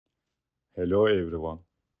Hello everyone,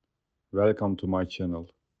 welcome to my channel,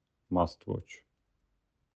 Must Watch.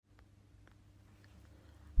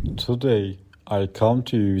 Today I come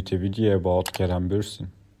to you with a video about Kerem Bürsin.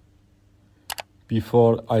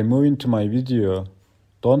 Before I move into my video,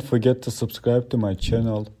 don't forget to subscribe to my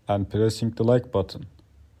channel and pressing the like button.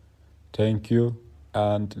 Thank you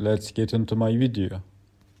and let's get into my video.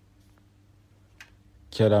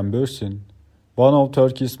 Kerem Bürsin, one of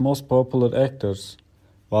Turkey's most popular actors,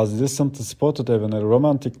 was recently spotted having a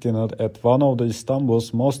romantic dinner at one of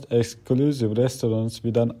Istanbul's most exclusive restaurants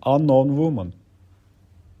with an unknown woman.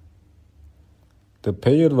 The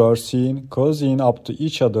pair were seen cozying up to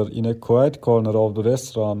each other in a quiet corner of the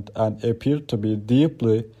restaurant and appeared to be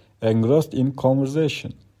deeply engrossed in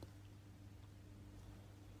conversation.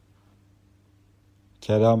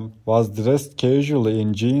 Kerem was dressed casually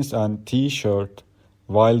in jeans and t-shirt,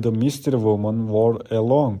 while the mystery woman wore a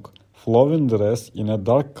long, flowing dress in a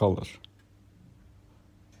dark color.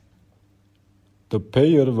 The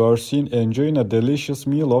pair were seen enjoying a delicious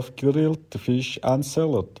meal of grilled fish and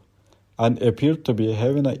salad, and appeared to be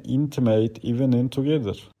having an intimate evening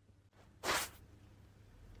together.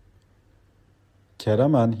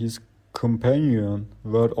 Kerem and his companion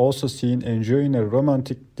were also seen enjoying a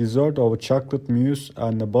romantic dessert of chocolate mousse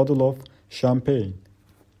and a bottle of champagne.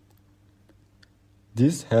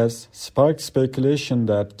 This has sparked speculation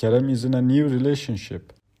that Kerem is in a new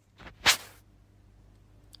relationship,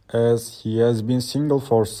 as he has been single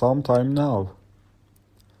for some time now.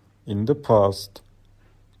 In the past,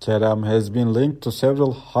 Kerem has been linked to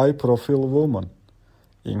several high-profile women,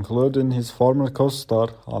 including his former co-star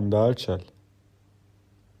Hande Erçel.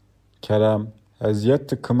 Kerem has yet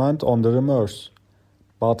to comment on the rumors,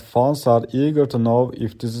 but fans are eager to know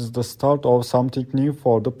if this is the start of something new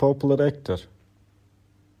for the popular actor.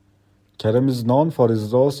 Kerem is known for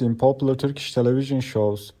his roles in popular Turkish television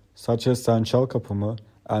shows such as Sen Çal Kapımı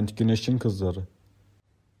and Güneşin Kızları.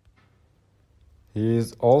 He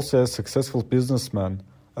is also a successful businessman,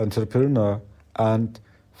 entrepreneur, and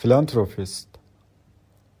philanthropist.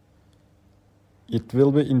 It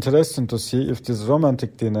will be interesting to see if this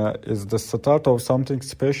romantic dinner is the start of something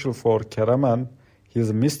special for Kerem and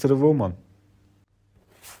his mystery woman.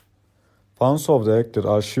 Fans of the actor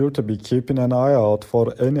are sure to be keeping an eye out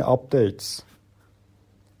for any updates.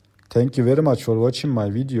 Thank you very much for watching my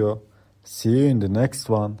video. See you in the next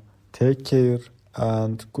one. Take care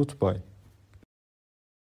and goodbye.